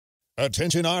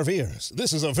Attention RVers,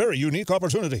 this is a very unique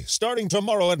opportunity starting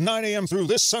tomorrow at 9 a.m. through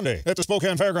this Sunday at the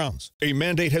Spokane Fairgrounds. A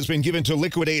mandate has been given to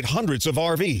liquidate hundreds of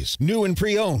RVs, new and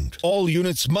pre-owned. All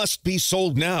units must be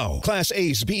sold now. Class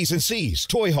A's, B's, and C's,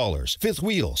 toy haulers, fifth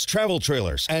wheels, travel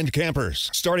trailers, and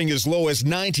campers, starting as low as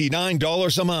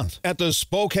 $99 a month at the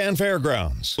Spokane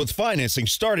Fairgrounds, with financing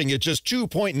starting at just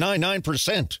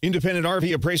 2.99%. Independent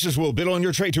RV appraisers will bid on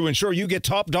your trade to ensure you get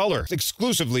top dollar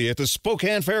exclusively at the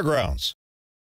Spokane Fairgrounds.